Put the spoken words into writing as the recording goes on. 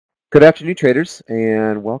Good afternoon, traders,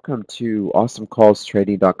 and welcome to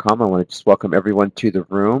Awesomecallstrading.com. I want to just welcome everyone to the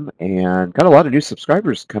room, and got a lot of new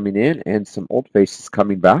subscribers coming in and some old faces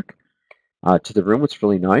coming back to the room. It's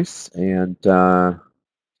really nice and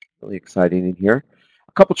really exciting in here.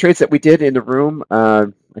 A couple trades that we did in the room. I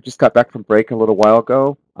just got back from break a little while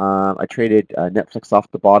ago. I traded Netflix off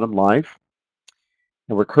the bottom live,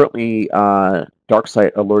 and we're currently dark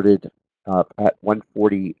side alerted at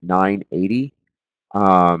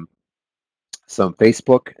 149.80. Some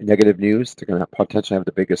Facebook negative news. They're going to potentially have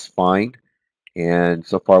the biggest fine. And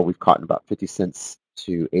so far, we've caught about 50 cents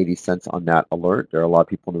to 80 cents on that alert. There are a lot of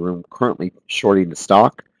people in the room currently shorting the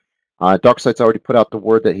stock. Darkside's already put out the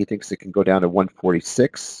word that he thinks it can go down to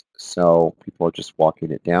 146. So people are just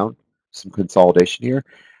walking it down. Some consolidation here.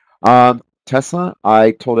 Tesla,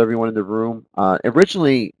 I told everyone in the room,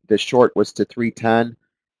 originally the short was to 310.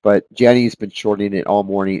 But Jenny's been shorting it all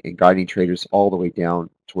morning and guiding traders all the way down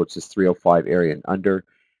towards this 305 area and under.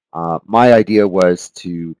 My idea was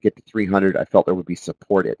to get to 300. I felt there would be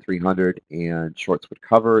support at 300 and shorts would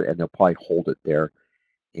cover and they'll probably hold it there.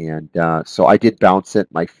 And so I did bounce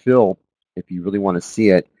it. My fill, if you really want to see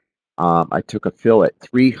it, I took a fill at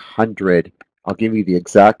 300. I'll give you the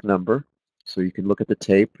exact number so you can look at the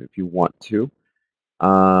tape if you want to.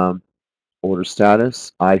 Order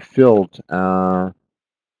status, I filled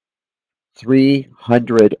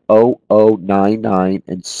 300.0099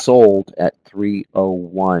 and sold at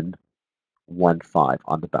 301.15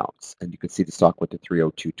 on the bounce. And you can see the stock went to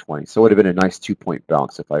 302.20. So it would have been a nice 2-point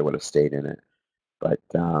bounce if I would have stayed in it. But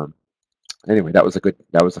anyway, that was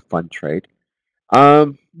a fun trade. Let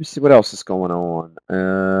me see what else is going on.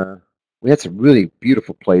 We had some really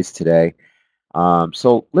beautiful plays today.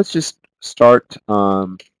 So let's just start.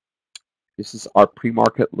 This is our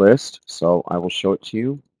pre-market list. So I will show it to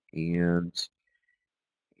you and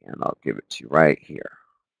I'll give it to you right here.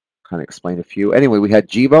 Kind of explain a few. Anyway, we had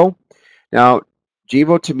Jivo. Now,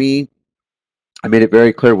 Jivo to me, I made it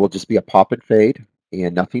very clear will just be a pop and fade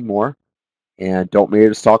and nothing more. And don't make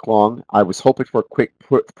it a stock long. I was hoping for a quick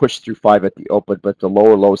push through 5 at the open, but the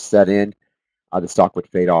lower low set in, the stock would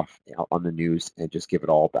fade off on the news and just give it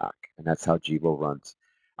all back. And that's how Jivo runs.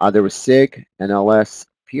 There was SIG, NLS,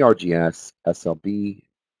 PRGS, SLB,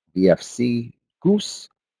 VFC, Goose,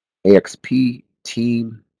 AXP,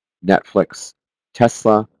 Team, Netflix,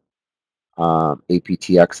 Tesla,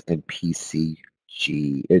 APTX, and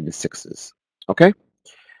PCG in the 6s. Okay,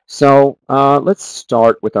 so let's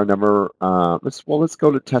start with our number. Let's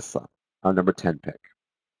go to Tesla, our number 10 pick.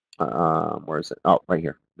 Where is it? Oh, right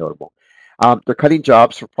here. Notable. They're cutting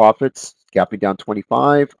jobs for profits, gapping down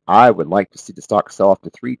 25. I would like to see the stock sell off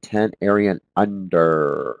to 310 area and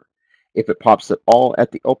under. If it pops at all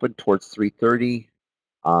at the open towards 330.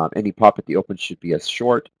 Any pop at the open should be a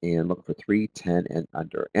short and look for 310 and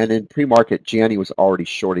under. And in pre-market, Gianni was already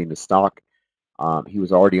shorting the stock. He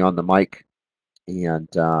was already on the mic. And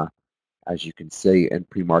as you can see in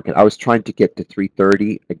pre-market, I was trying to get to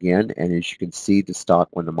 330 again. And as you can see, the stock,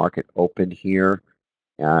 when the market opened here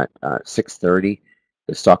at 630,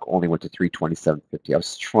 the stock only went to 327.50. I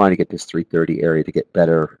was trying to get this 330 area to get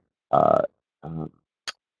better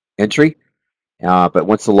entry. But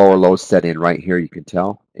once the lower low set in right here, you can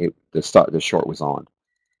tell the short was on.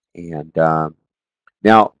 And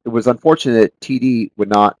now it was unfortunate that TD would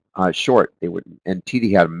not short. They wouldn't, and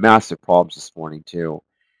TD had massive problems this morning too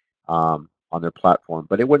on their platform.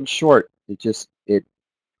 But it wasn't short. I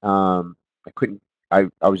couldn't. I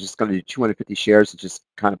was just going to do 250 shares and just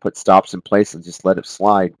kind of put stops in place and just let it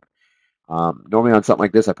slide. Normally on something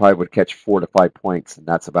like this, I probably would catch 4 to 5 points, and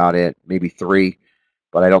that's about it. Maybe 3.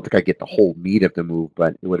 But I don't think I get the whole meat of the move,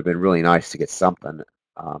 but it would have been really nice to get something.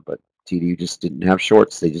 But TD just didn't have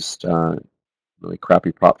shorts. They just really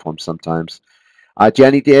crappy platforms sometimes.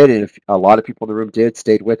 Jenny did, and a lot of people in the room did,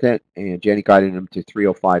 stayed with it, and Jenny guided them to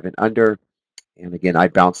 305 and under. And again, I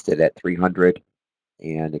bounced it at 300,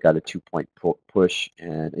 and it got a 2-point push.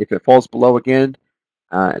 And if it falls below again,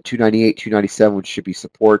 298, 297, which should be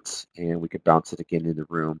supports, and we could bounce it again in the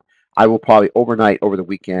room. I will probably overnight over the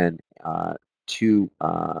weekend to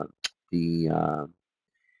the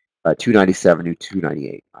 297 to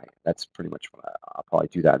 298. That's pretty much what I'll probably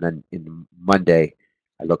do that. And then in Monday,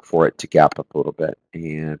 I look for it to gap up a little bit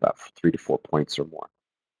and about 3 to 4 points or more.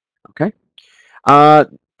 Okay.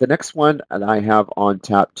 The next one that I have on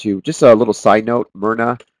tap too, just a little side note,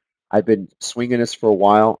 Myrna. I've been swinging this for a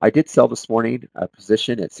while. I did sell this morning a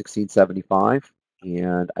position at 1675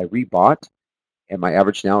 and I rebought. And my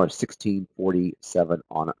average now is 1647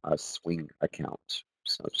 on a swing account.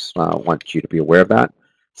 So just want you to be aware of that.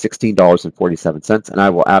 $16.47. And I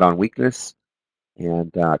will add on weakness.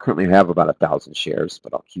 And currently I have about 1,000 shares,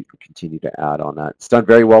 but I'll continue to add on that. It's done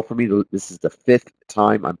very well for me. This is the 5th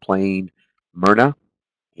time I'm playing Myrna,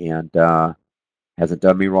 and hasn't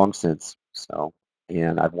done me wrong since. So,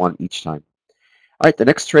 and I've won each time. All right, the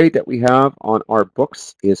next trade that we have on our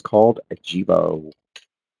books is called Jivo.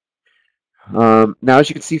 Now, as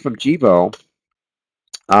you can see from Jivo,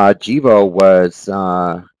 Jivo was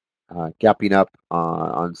gapping up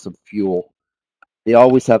on some fuel. They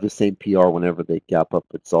always have the same PR whenever they gap up.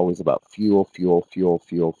 It's always about fuel, fuel, fuel,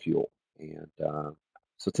 fuel, fuel. And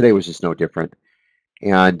so today was just no different.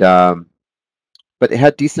 And but it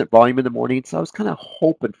had decent volume in the morning, so I was kind of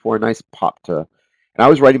hoping for a nice pop to. And I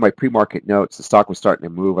was writing my pre-market notes. The stock was starting to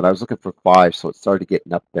move, and I was looking for 5, so it started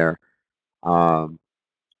getting up there.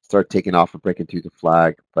 Started taking off and breaking through the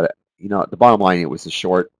flag. But the bottom line, it was a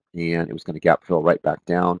short, and it was going to gap fill right back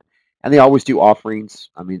down. And they always do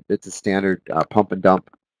offerings. I mean, it's a standard pump and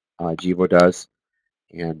dump. Jivo does,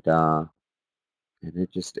 and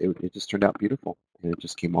it just turned out beautiful, and it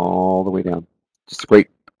just came all the way down. Just a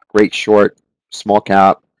great short, small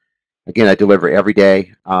cap. Again, I deliver every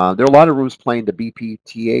day. There are a lot of rooms playing the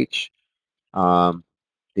BPTH.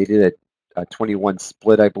 They did a 21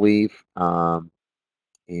 split, I believe. And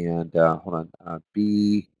hold on,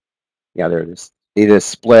 yeah, there it is. They did a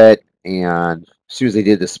split, and as soon as they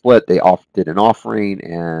did the split, they did an offering,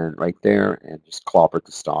 and right there, and just clobbered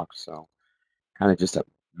the stock. So kind of just a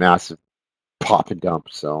massive pop and dump.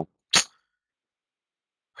 So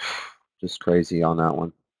just crazy on that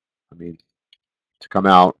one. I mean, to come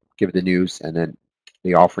out, give it the news, and then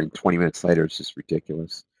the offering 20 minutes later is just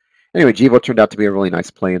ridiculous. Anyway, Jivo turned out to be a really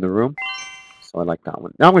nice play in the room, so I like that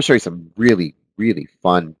one. Now I'm going to show you some really, really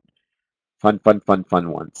fun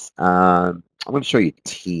ones. I'm going to show you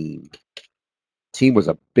Team. Team was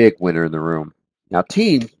a big winner in the room. Now,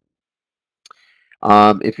 Team,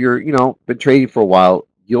 if you're, been trading for a while,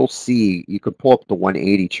 you'll see, you could pull up the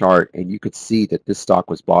 180 chart, and you could see that this stock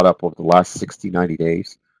was bought up over the last 60, 90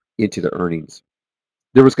 days into the earnings.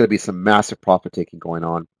 There was going to be some massive profit taking going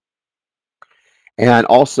on. And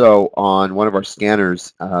also on one of our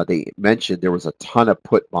scanners, they mentioned there was a ton of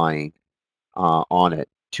put buying on it,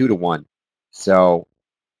 2-to-1. So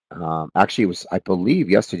actually, it was, I believe,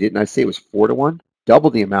 yesterday, didn't I say it was 4-to-1? Double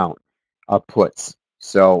the amount of puts.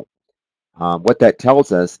 So what that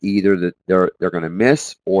tells us, either that they're going to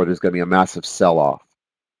miss, or there's going to be a massive sell-off.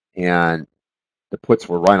 And the puts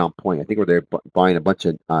were right on point. I think they're buying a bunch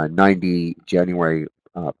of 90 January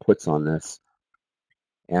puts on this.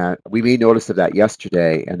 And we made notice of that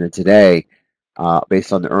yesterday, and then today,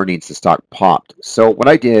 based on the earnings, the stock popped. So what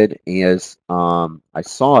I did is I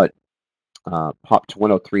saw it pop to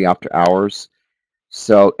 103 after hours.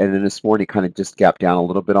 So, and then this morning kind of just gapped down a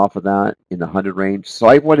little bit off of that in the 100 range. So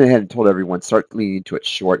I went ahead and told everyone, start leaning into it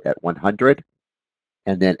short at 100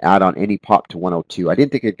 and then add on any pop to 102. I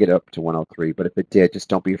didn't think it'd get up to 103, but if it did, just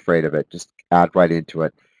don't be afraid of it. Just add right into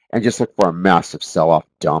it and just look for a massive sell-off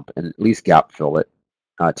dump and at least gap fill it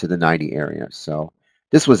to the 90 area. So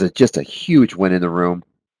this was just a huge win in the room.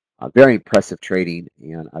 Very impressive trading,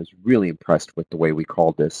 and I was really impressed with the way we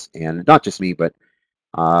called this. And not just me, but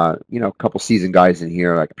a couple seasoned guys in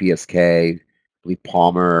here like PSK, Lee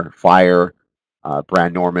Palmer, Fire,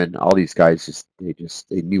 Brad Norman. All these guys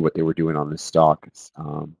they knew what they were doing on this stock.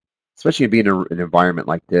 Especially being in an environment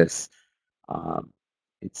like this, um,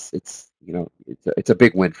 it's a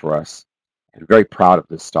big win for us, and very proud of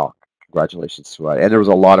this stock. Congratulations to us. And there was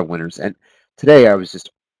a lot of winners. And today I was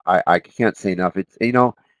just I can't say enough. It's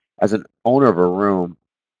as an owner of a room,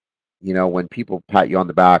 when people pat you on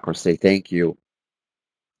the back or say thank you,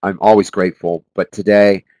 I'm always grateful. But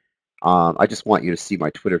today, I just want you to see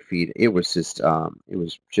my Twitter feed. It was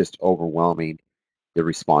just overwhelming, the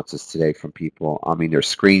responses today from people. I mean,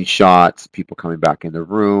 there's screenshots, people coming back in the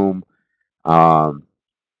room,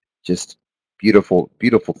 just beautiful,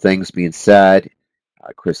 beautiful things being said.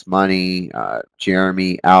 Chris Money,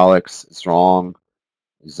 Jeremy, Alex, Strong,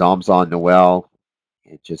 Zamzan, Noel,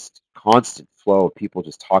 and just constant flow of people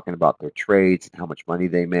just talking about their trades and how much money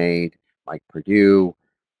they made. Mike Purdue,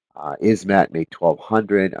 Ismat made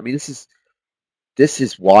 1,200. I mean, this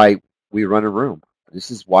is why we run a room.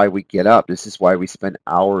 This is why we get up. This is why we spend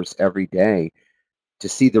hours every day to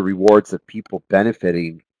see the rewards of people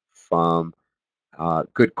benefiting from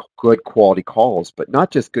good quality calls, but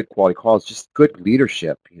not just good quality calls, just good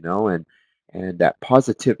leadership, and that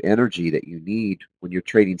positive energy that you need when you're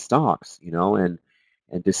trading stocks,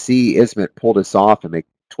 and to see Ismet pull this off and make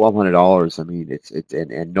 $1,200. I mean, it's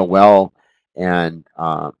and Noel. And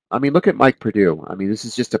I mean, look at Mike Purdue. I mean, this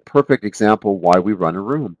is just a perfect example why we run a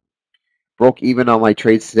room. Broke even on my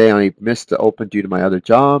trades today. I missed the open due to my other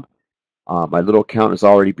job. My little account is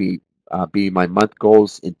already being my month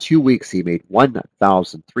goals. In 2 weeks, he made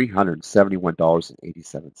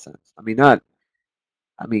 $1,371.87.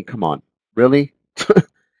 I mean, come on, really?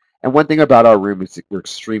 And one thing about our room is that we're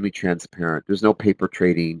extremely transparent. There's no paper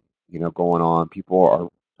trading, going on.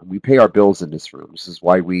 We pay our bills in this room. This is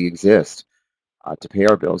why we exist, to pay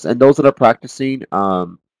our bills. And those that are practicing,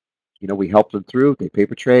 we help them through. They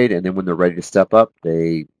paper trade, and then when they're ready to step up,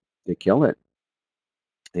 they kill it.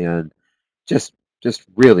 And just just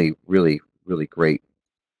really, really, really great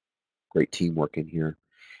teamwork in here.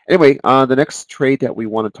 Anyway, the next trade that we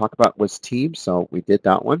want to talk about was team. So we did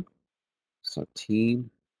that one. So team,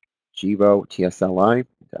 Jivo, TSLI.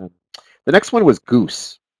 The next one was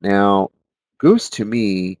Goose. Now, Goose to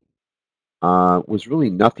me was really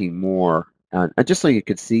nothing more. And just so you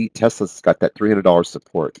can see, Tesla's got that $300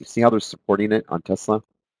 support. You see how they're supporting it on Tesla?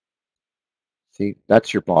 See,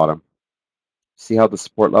 that's your bottom. See how the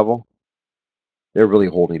support level? They're really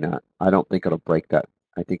holding that. I don't think it'll break that.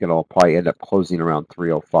 I think it'll probably end up closing around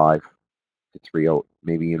 305 to 30,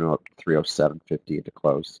 maybe up to 307.50 at the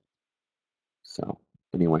close. So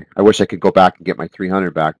anyway, I wish I could go back and get my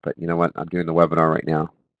 300 back, but you know what? I'm doing the webinar right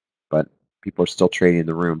now, but people are still trading in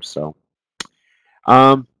the room. So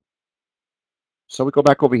so we go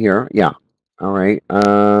back over here. Yeah. All right.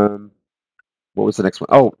 What was the next one?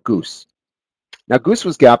 Oh, Goose. Now Goose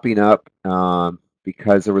was gapping up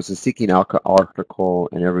because there was a Seeking Alpha article,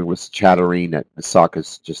 and everyone was chattering that the stock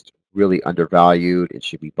is just really undervalued. It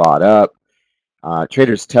should be bought up.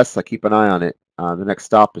 Traders Tesla, keep an eye on it. The next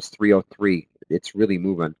stop is 303. It's really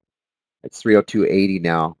moving. It's 302.80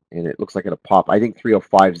 now, and it looks like it'll pop. I think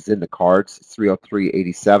 305 is in the cards. It's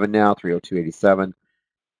 303.87 now, 302.87.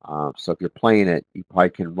 So if you're playing it, you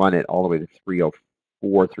probably can run it all the way to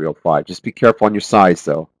 304, 305. Just be careful on your size,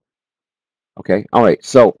 though. Okay. All right.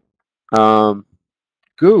 So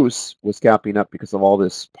Goose was gapping up because of all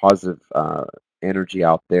this positive energy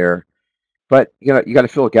out there, but you got to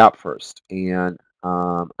fill a gap first, and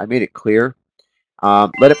I made it clear.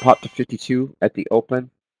 Let it pop to 52 at the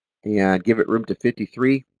open, and give it room to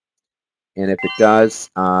 53. And if it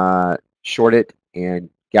does, short it and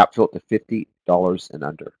gap fill it to $50 and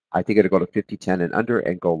under. I think it'll go to 50.10 and under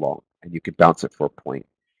and go long, and you can bounce it for a point.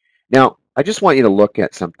 Now, I just want you to look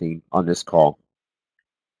at something on this call.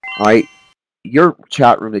 All right, your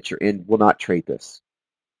chat room that you're in will not trade this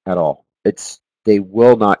at all. They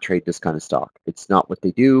will not trade this kind of stock. It's not what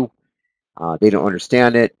they do. They don't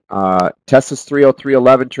understand it. Tesla's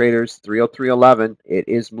 303.11 traders, 303.11. It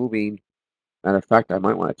is moving. Matter of fact, I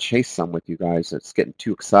might want to chase some with you guys. It's getting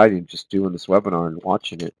too exciting just doing this webinar and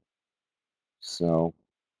watching it. So,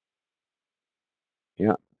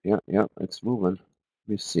 yeah, it's moving. Let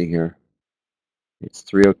me see here. It's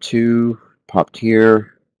 302, popped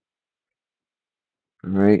here.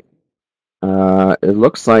 All right. It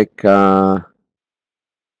looks like, yeah,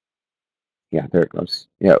 there it goes.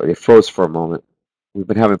 Yeah, it froze for a moment. We've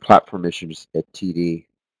been having platform issues at TD,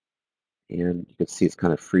 and you can see it's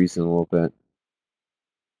kind of freezing a little bit.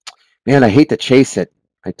 Man, I hate to chase it.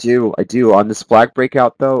 I do. On this flag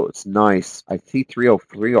breakout, though, it's nice. I see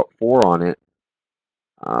 303.04 on it.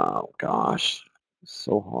 Oh gosh, it's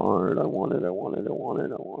so hard. I want it.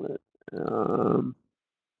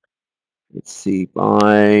 Let's see,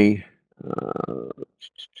 buy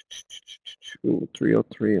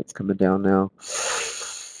 303. It's coming down now.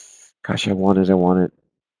 Gosh, I want it.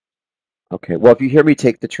 Okay, well, if you hear me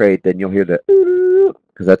take the trade, then you'll hear the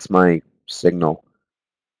because that's my signal.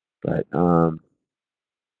 But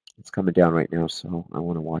it's coming down right now, so I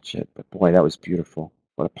want to watch it. But boy, that was beautiful.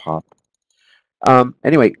 What a pop.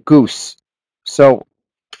 Anyway, Goose. So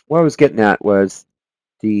what I was getting at was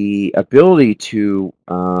the ability to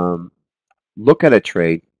look at a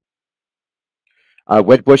trade.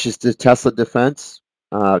 Wedbush is the Tesla defense,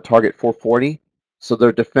 target 440. So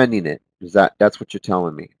they're defending it. That's what you're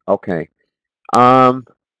telling me? Okay. Then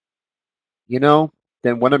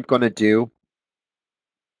what I'm going to do,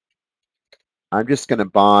 I'm just going to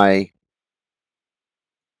buy.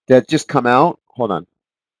 That just come out. Hold on,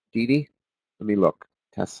 Didi. Let me look.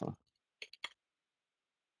 Tesla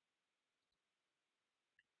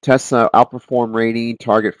outperform rating,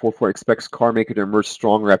 target 440, expects car maker to emerge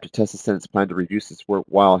stronger after Tesla said its plan to reduce its work.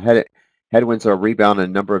 While headwinds are rebound on a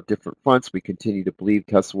number of different fronts, we continue to believe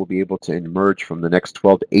Tesla will be able to emerge from the next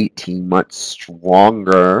 12 to 18 months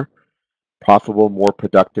stronger, profitable, more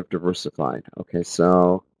productive, diversified. Okay,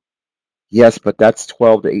 so yes, but that's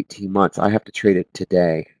 12 to 18 months. I have to trade it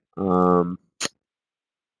today. Um,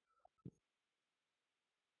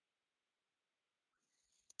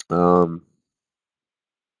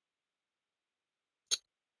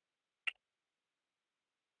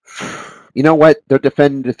 You know what? They're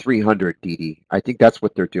defending to 300, Didi. I think that's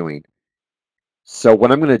what they're doing. So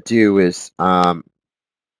what I'm going to do is I'm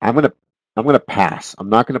going to pass. I'm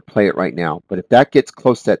not going to play it right now. But if that gets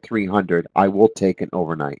close to that 300, I will take an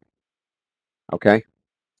overnight. Okay?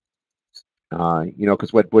 You know,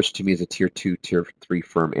 because Wedbush to me is a tier 2, tier 3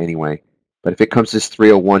 firm anyway. But if it comes to this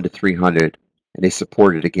 301 to 300 and they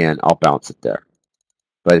support it again, I'll bounce it there.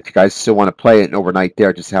 But if you guys still want to play it and overnight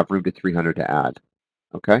there, just have room to 300 to add.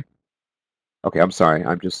 Okay? Okay, I'm sorry.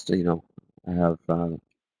 I'm just, you know, I have a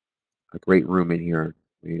great room in here.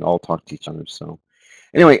 We all talk to each other. So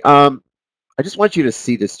anyway, I just want you to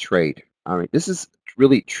see this trade. All right, this is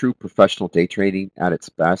really true professional day trading at its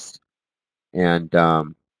best. And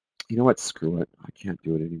you know what? Screw it. I can't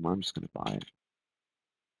do it anymore. I'm just going to buy it.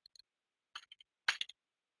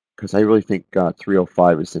 Because I really think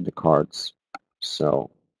 305 is in the cards.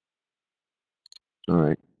 So, all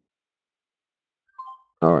right.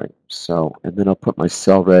 All right. So, and then I'll put my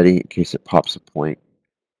sell ready in case it pops a point.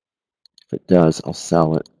 If it does, I'll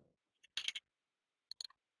sell it.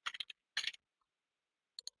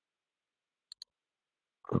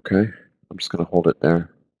 Okay. I'm just going to hold it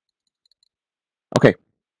there. Okay.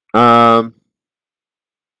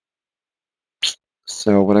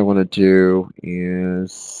 So what I want to do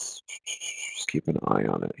is just keep an eye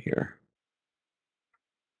on it here.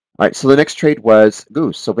 All right, so the next trade was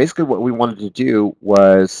Goose. So basically what we wanted to do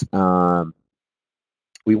was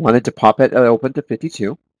we wanted to pop it open to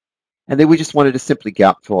 52, and then we just wanted to simply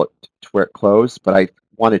gap fill it to where it closed, but I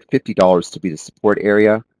wanted $50 to be the support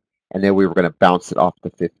area, and then we were going to bounce it off the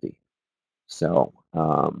 50. So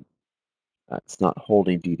that's not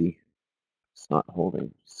holding, Didi. It's not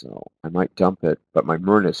holding, so I might dump it, but my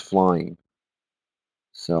Myrna is flying.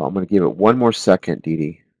 So I'm going to give it one more second,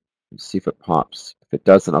 Didi, and see if it pops. If it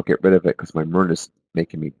doesn't, I'll get rid of it because my Myrna is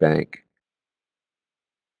making me bank.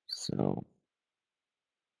 So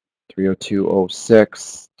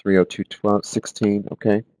 302.06, 302.16,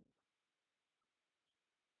 okay.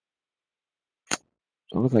 As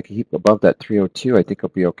long as I can keep above that 302, I think I'll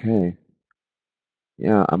be okay.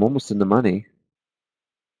 Yeah, I'm almost in the money.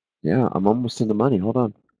 Yeah, I'm almost in the money. Hold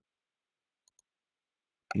on.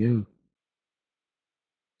 Yeah.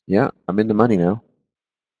 Yeah, I'm in the money now.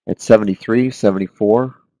 At 73,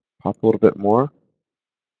 74. Pop a little bit more.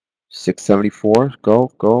 674.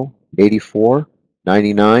 Go, go. 84.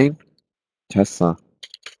 99. Tesla.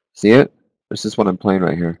 See it? This is what I'm playing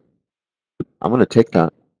right here. I'm going to take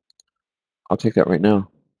that. I'll take that right now.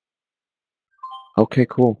 Okay,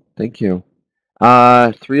 cool. Thank you.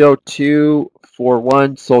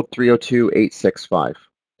 302.41 sold 302.865.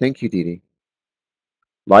 Thank you, Didi.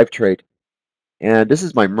 Live trade. And this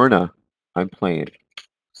is my Myrna I'm playing.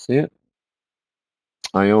 See it?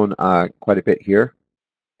 I own quite a bit here.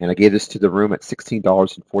 And I gave this to the room at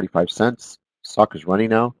 $16.45. Stock is running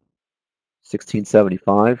now.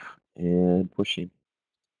 $16.75 and pushing.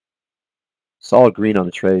 Solid green on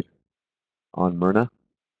the trade on Myrna.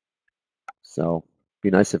 So be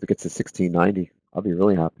nice if it gets to $16.90. I'll be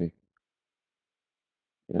really happy.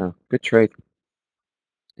 Yeah, good trade.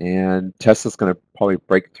 And Tesla's going to probably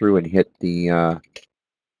break through and hit the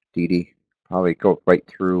DD. Probably go right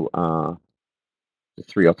through the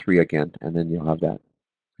 303 again, and then you'll have that.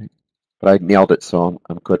 Okay. But I nailed it, so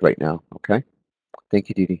I'm good right now. Okay. Thank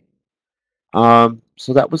you, Didi.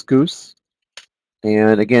 So that was Goose.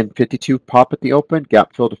 And again, 52 pop at the open,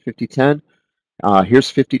 gap fill to 50.10.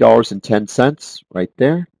 Here's $50.10 right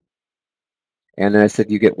there. And then I said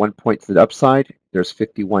you get 1 point to the upside. There's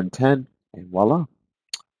 51.10, and voila,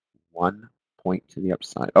 1 point to the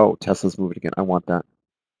upside. Oh, Tesla's moving again. I want that.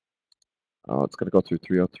 Oh, it's going to go through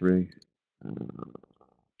 303.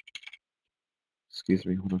 Excuse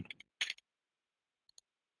me, hold on.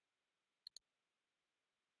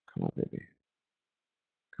 Come on, baby.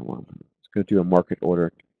 Come on. It's going to do a market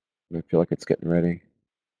order. I feel like it's getting ready.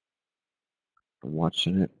 I'm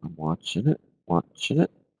watching it. I'm watching it. Watching it.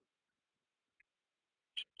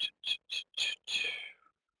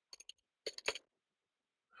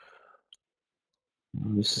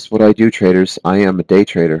 This is what I do, traders. I am a day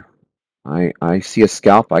trader. I see a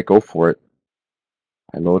scalp, I go for it.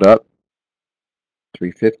 I load up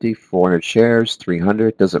 350, 400 shares,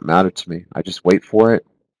 300, doesn't matter to me. I just wait for it.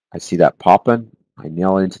 I see that popping. I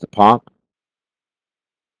nail it into the pop.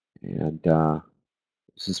 And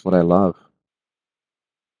this is what I love.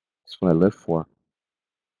 This is what I live for.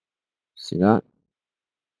 See that?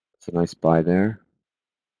 It's a nice buy there.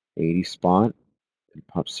 80 spot. It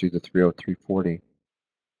pops through the 303.40.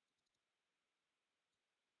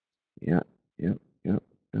 Yeah, yep, yep,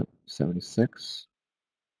 yep. 76.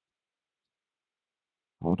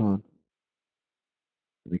 Hold on.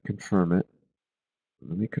 Let me confirm it.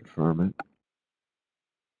 Let me confirm it.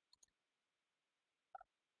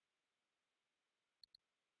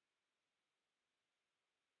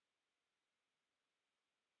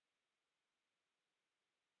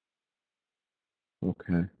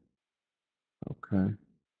 Okay. Okay.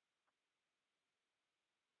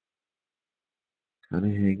 Kind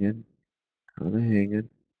of hanging. Kind of hanging.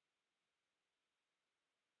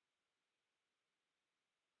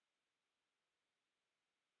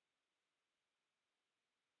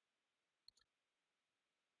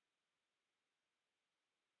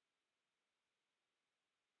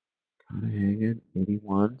 Kind of hanging.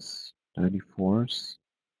 81s. 94s.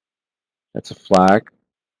 That's a flag.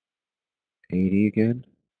 80 again.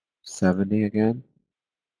 70 again.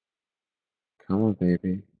 Come on,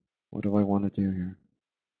 baby. What do I want to do here?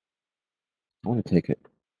 I want to take it.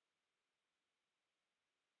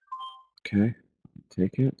 Okay.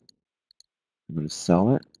 Take it. I'm going to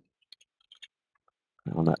sell it.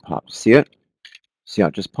 On that pop. See it? See how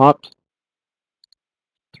it just popped?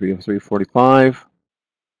 303.45.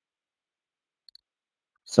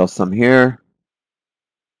 Sell some here.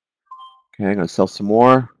 Okay, I'm going to sell some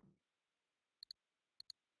more.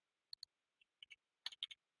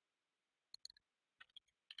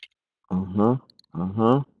 Uh-huh.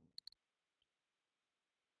 Uh-huh.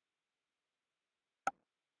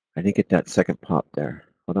 I didn't get that second pop there.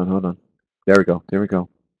 Hold on, hold on. There we go. There we go.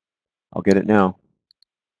 I'll get it now.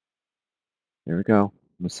 There we go. I'm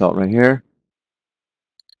going to sell it right here.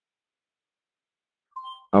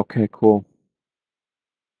 Okay, cool.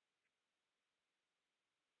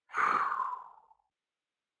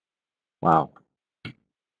 Wow. All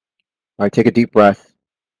right, take a deep breath.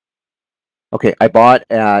 Okay, I bought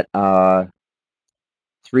at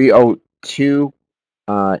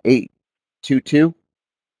 302.822,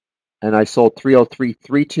 and I sold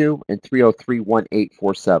 303.32 and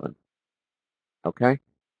 303.1847. Okay?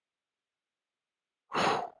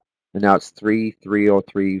 And now it's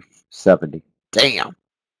 303.70. Damn.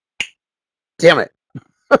 Damn it.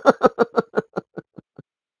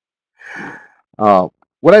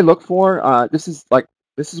 What I look for, this is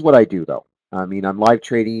what I do though. I mean, I'm live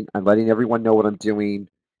trading. I'm letting everyone know what I'm doing.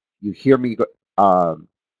 You hear me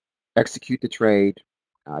execute the trade.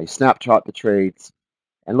 I snapshot the trades,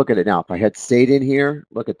 and look at it now. If I had stayed in here,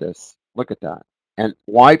 look at this. Look at that. And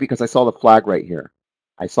why? Because I saw the flag right here.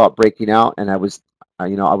 I saw it breaking out, and I was, I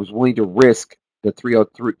was willing to risk the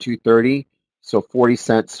 302.30. So 40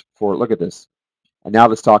 cents for. Look at this. And now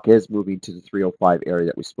the stock is moving to the 305 area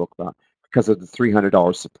that we spoke about because of the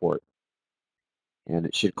 $300 support. And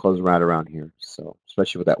it should close right around here. So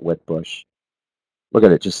especially with that wet bush. Look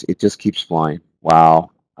at it. It just keeps flying.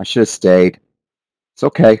 Wow. I should have stayed. It's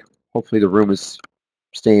okay. Hopefully the room is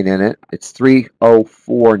staying in it. It's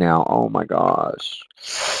 304 now. Oh my gosh.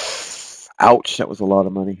 Ouch. That was a lot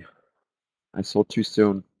of money. I sold too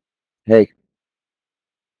soon. Hey,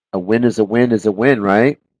 a win is a win is a win,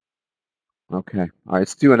 right? Okay. All right.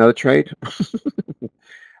 Let's do another trade. All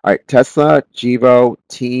right. Tesla, Jivo,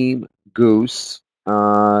 Team, Goose.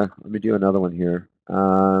 Let me do another one here.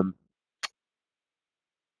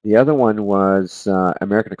 The other one was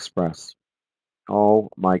American Express. Oh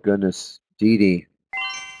my goodness. Didi.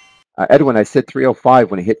 Edwin, I said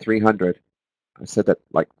 305 when it hit 300. I said that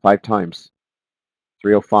like 5 times.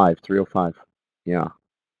 305, 305. Yeah.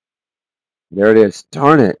 There it is.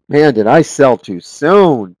 Darn it. Man, did I sell too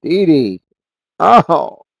soon? Didi.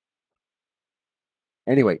 Oh.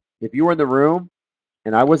 Anyway, if you were in the room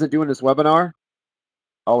and I wasn't doing this webinar,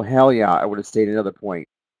 oh hell yeah, I would have stayed another point.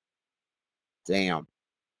 Damn.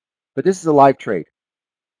 But this is a live trade.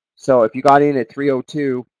 So if you got in at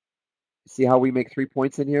 302, see how we make 3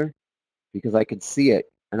 points in here? Because I can see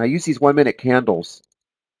it. And I use these 1-minute candles.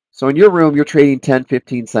 So in your room, you're trading 10,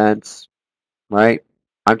 15 cents, right?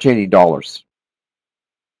 I'm trading dollars,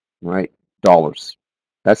 right? Dollars.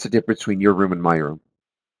 That's the difference between your room and my room.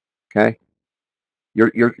 Okay?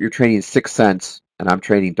 You're trading 6 cents and I'm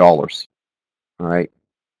trading dollars. All right?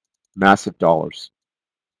 Massive dollars.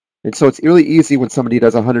 And so it's really easy when somebody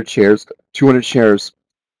does 100 shares, 200 shares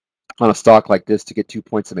on a stock like this to get 2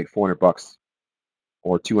 points and make $400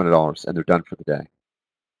 or $200 and they're done for the day.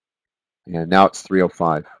 And now it's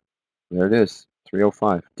 305. There it is.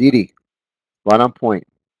 305. Didi, right on point.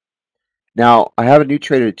 Now, I have a new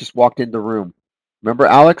trader that just walked in the room. Remember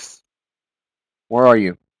Alex? Where are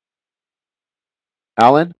you?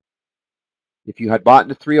 Alan, if you had bought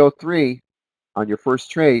into 303 on your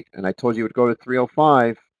first trade and I told you it would go to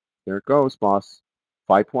 305, there it goes, boss.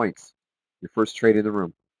 5 points. Your first trade in the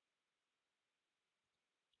room.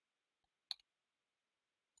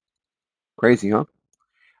 Crazy, huh?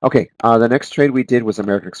 Okay, the next trade we did was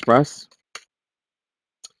American Express.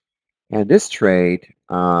 And this trade,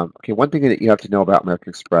 okay, one thing that you have to know about American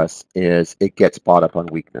Express is it gets bought up on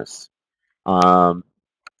weakness. You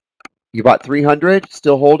bought 300,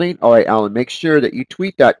 still holding? All right, Alan, make sure that you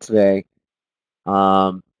tweet that today.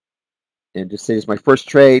 And just say, this is my first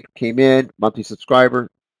trade, came in, monthly subscriber,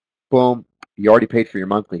 boom, you already paid for your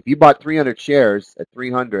monthly. If you bought 300 shares at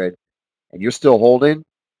 300 and you're still holding,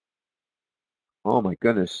 oh my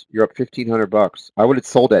goodness, you're up 1,500 bucks. I would have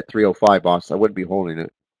sold at 305, boss. I wouldn't be holding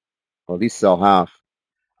it. Or at least sell half.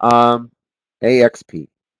 AXP.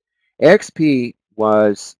 AXP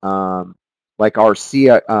was like our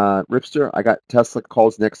Ripster. I got Tesla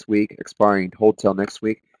calls next week, expiring hold till next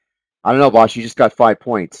week. I don't know, boss. You just got 5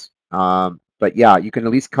 points. But yeah, you can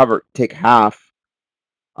at least take half.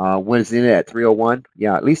 When it's in it at 301.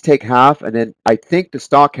 Yeah, at least take half, and then I think the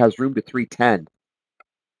stock has room to 310.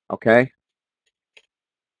 Okay,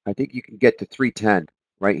 I think you can get to 310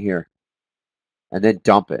 right here, and then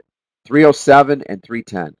dump it. 307 and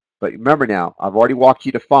 310. But remember now, I've already walked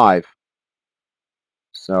you to 5,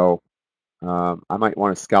 so I might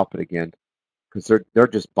want to scalp it again because they're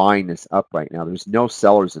just buying this up right now. There's no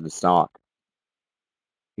sellers in the stock.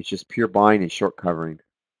 It's just pure buying and short covering.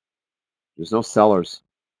 There's no sellers.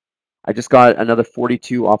 I just got another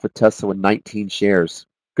 42 off of Tesla with 19 shares.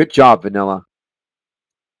 Good job, Vanilla.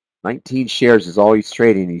 19 shares is all he's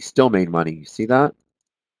trading. He still made money. You see that?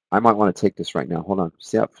 I might want to take this right now. Hold on.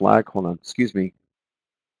 See that flag? Hold on. Excuse me.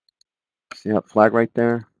 See that flag right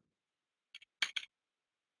there?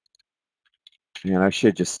 Man, I should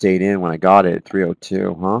have just stayed in when I got it at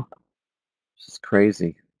 302, huh? This is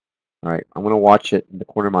crazy. All right. I'm going to watch it in the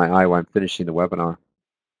corner of my eye while I'm finishing the webinar.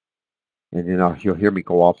 And then you'll hear me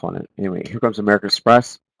go off on it. Anyway, here comes American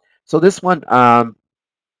Express. So this one,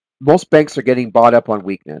 most banks are getting bought up on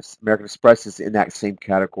weakness. American Express is in that same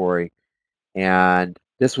category. And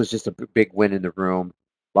this was just a big win in the room.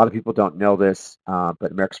 A lot of people don't know this, but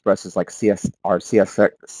American Express is like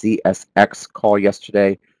CSX call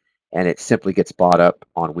yesterday, and it simply gets bought up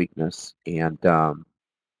on weakness. And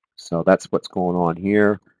so that's what's going on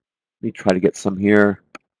here. Let me try to get some here.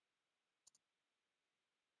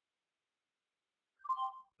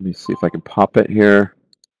 Let me see if I can pop it here.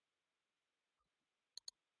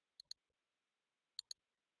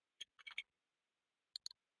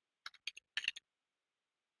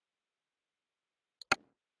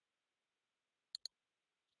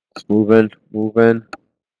 It's moving, moving.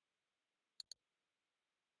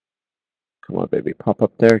 Come on, baby. Pop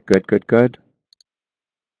up there. Good, good, good.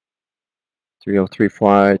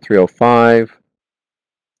 3035, 305,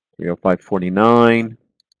 305.49.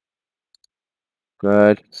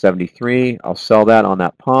 Good. 73. I'll sell that on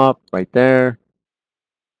that pop right there.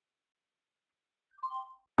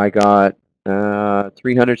 I got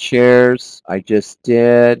 300 shares. I just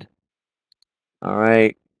did. All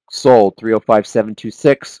right. Sold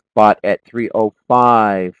 305.726. Bought at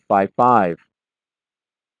 305.55.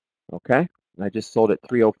 Okay. And I just sold at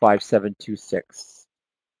 305.726.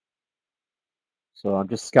 So I'm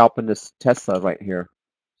just scalping this Tesla right here.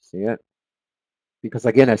 See it? Because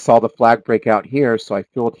again, I saw the flag break out here, so I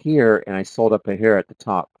filled here and I sold up here at the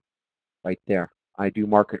top, right there. I do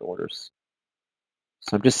market orders.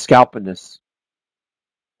 So I'm just scalping this,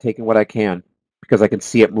 taking what I can, because I can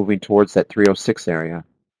see it moving towards that 306 area.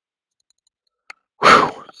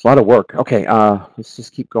 Whew, it's a lot of work. Okay, let's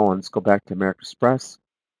just keep going. Let's go back to American Express.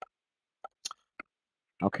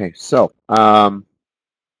 Okay, so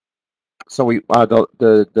we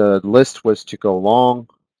the list was to go long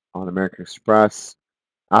on American Express.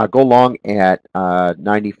 Go long at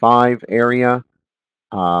 95 area.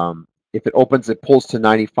 If it opens, it pulls to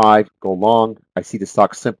 95, go long. I see the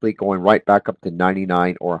stock simply going right back up to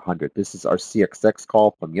 99 or 100. This is our CXX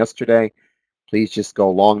call from yesterday. Please just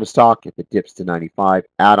go long the stock. If it dips to 95,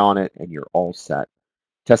 add on it, and you're all set.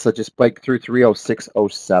 Tesla just break through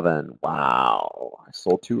 306.07. Wow. I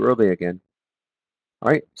sold too early again.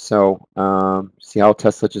 All right, so see how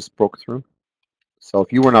Tesla just broke through? So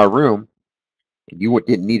if you were in our room and you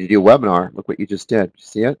didn't need to do a webinar, look what you just did.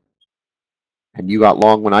 See it? And you got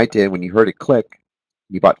long when I did. When you heard it click,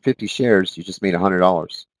 you bought 50 shares, you just made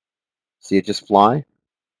 $100. See it just fly?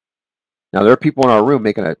 Now there are people in our room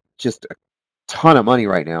making just a ton of money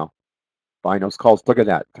right now buying those calls. Look at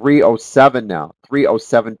that, 307 now,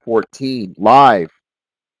 307.14 live.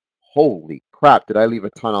 Holy crap! Did I leave a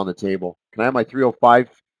ton on the table? Can I have my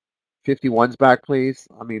 305.51s back, please?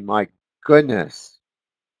 I mean, my goodness,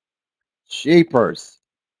 jeepers!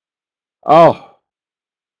 Oh,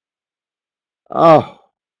 oh.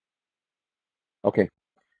 Okay,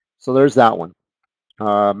 so there's that one.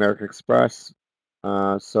 American Express.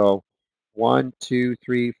 So 1, 2,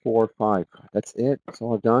 3, 4, 5. That's it. That's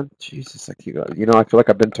all I've done. Jesus, I keep, you know, I feel like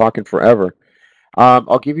I've been talking forever.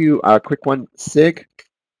 I'll give you a quick one. SIG.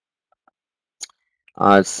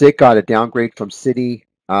 SIG got a downgrade from Citi.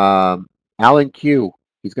 Alan Q.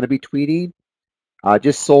 He's going to be tweeting.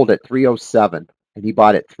 Just sold at 307, and he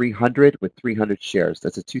bought at 300 with 300 shares.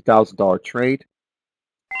 That's a $2,000 trade.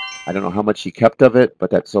 I don't know how much he kept of it,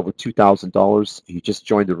 but that's over $2,000. He just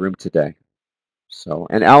joined the room today. So,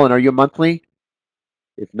 and Alan, are you monthly?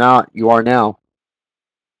 If not, you are now,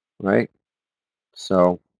 right?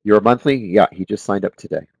 So you're a monthly? Yeah, he just signed up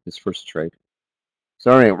today, his first trade.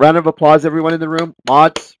 So, all right, round of applause, everyone in the room.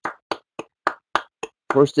 Mods,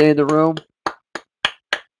 first day in the room,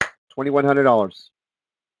 $2,100.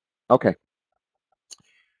 Okay.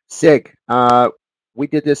 SIG, we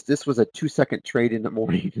did this. This was a 2-second trade in the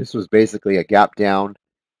morning. This was basically a gap down.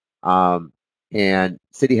 And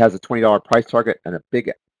Citi has a $20 price target and a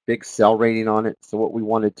big sell rating on it. So what we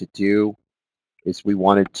wanted to do is we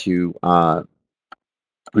wanted to pop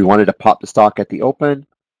the stock at the open.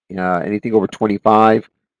 Anything over 25,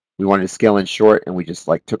 we wanted to scale in short, and we just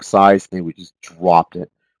like took size and we just dropped it.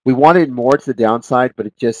 We wanted more to the downside, but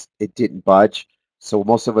it didn't budge. So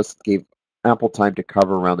most of us gave ample time to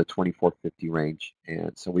cover around the 24.50 range,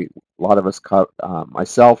 and so a lot of us cut.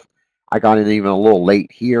 Myself, I got in even a little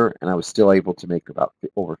late here, and I was still able to make about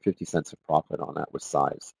over 50 cents of profit on that with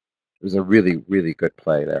size. It was a really, really good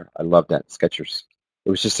play there. I love that Skechers. It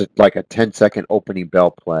was just like a 10-second opening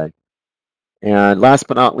bell play. And last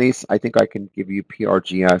but not least, I think I can give you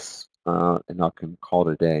PRGS, and I can call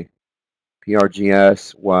it a day.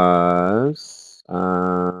 PRGS was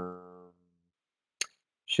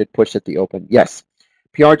should push at the open. Yes,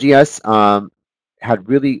 PRGS had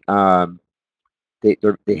really they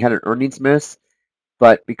had an earnings miss,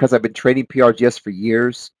 but because I've been trading PRGS for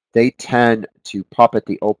years, they tend to pop at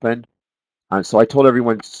the open. So I told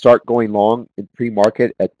everyone to start going long in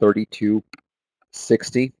pre-market at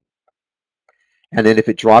 32.60. And then if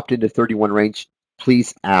it dropped into 31 range,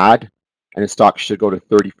 please add, and the stock should go to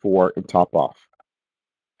 34 and top off.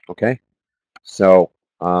 Okay? So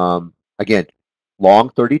again, long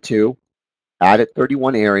 32, add at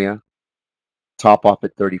 31 area, top off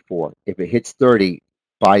at 34. If it hits 30,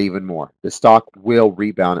 buy even more. The stock will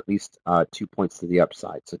rebound at least 2 points to the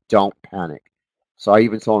upside, so don't panic. So I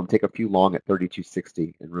even told him take a few long at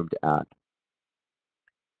 32.60 and room to add.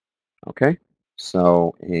 Okay?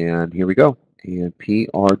 So, and here we go. And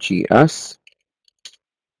PRGS.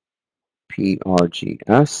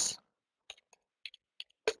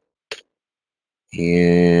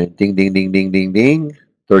 And ding, ding, ding, ding, ding, ding.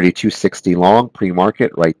 32.60 long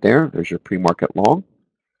pre-market right there. There's your pre-market long.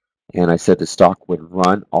 And I said the stock would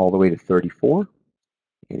run all the way to 34.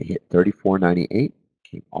 And it hit 34.98.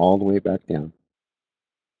 Came all the way back down.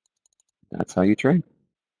 That's how you trade.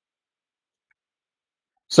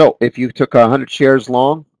 So if you took 100 shares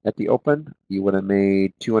long at the open, you would have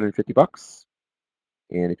made 250 bucks.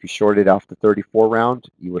 And if you shorted off the 34 round,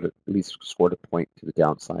 you would have at least scored a point to the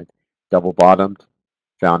downside. Double bottomed,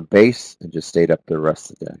 found base, and just stayed up the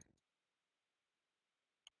rest of the day.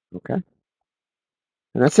 Okay.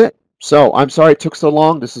 And that's it. So I'm sorry it took so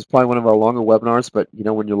long. This is probably one of our longer webinars, but you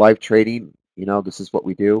know, when you're live trading, you know, this is what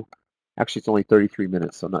we do. Actually, it's only 33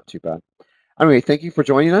 minutes, so not too bad. Anyway, thank you for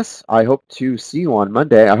joining us. I hope to see you on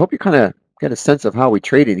Monday. I hope you kind of get a sense of how we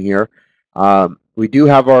trade in here. We do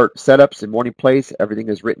have our setups and morning plays. Everything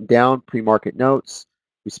is written down, pre-market notes.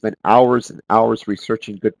 We spend hours and hours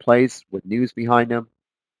researching good plays with news behind them.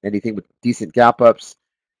 Anything with decent gap ups,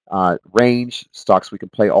 range, stocks we can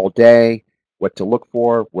play all day, what to look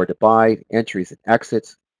for, where to buy, entries and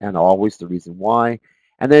exits, and always the reason why.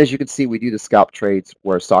 And then as you can see, we do the scalp trades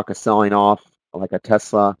where a stock is selling off, like a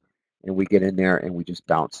Tesla, and we get in there and we just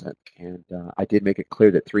bounce it. And I did make it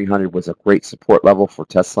clear that 300 was a great support level for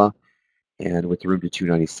Tesla, and with room to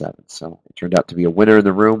 297. So it turned out to be a winner in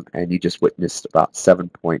the room, and you just witnessed about 7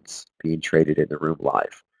 points being traded in the room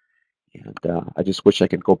live. And I just wish I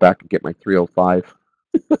could go back and get my 305.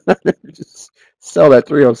 Just sell that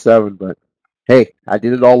 307, but hey, I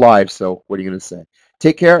did it all live, so what are you going to say?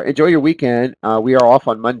 Take care. Enjoy your weekend. We are off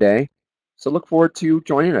on Monday, so look forward to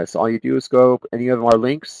joining us. All you do is go any of our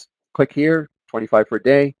links, click here, 25 for a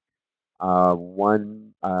day,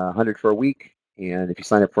 100 for a week, and if you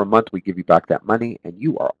sign up for a month, we give you back that money, and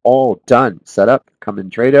you are all done. Set up. Come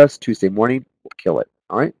and trade us Tuesday morning. We'll kill it.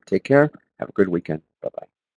 All right. Take care. Have a good weekend. Bye-bye.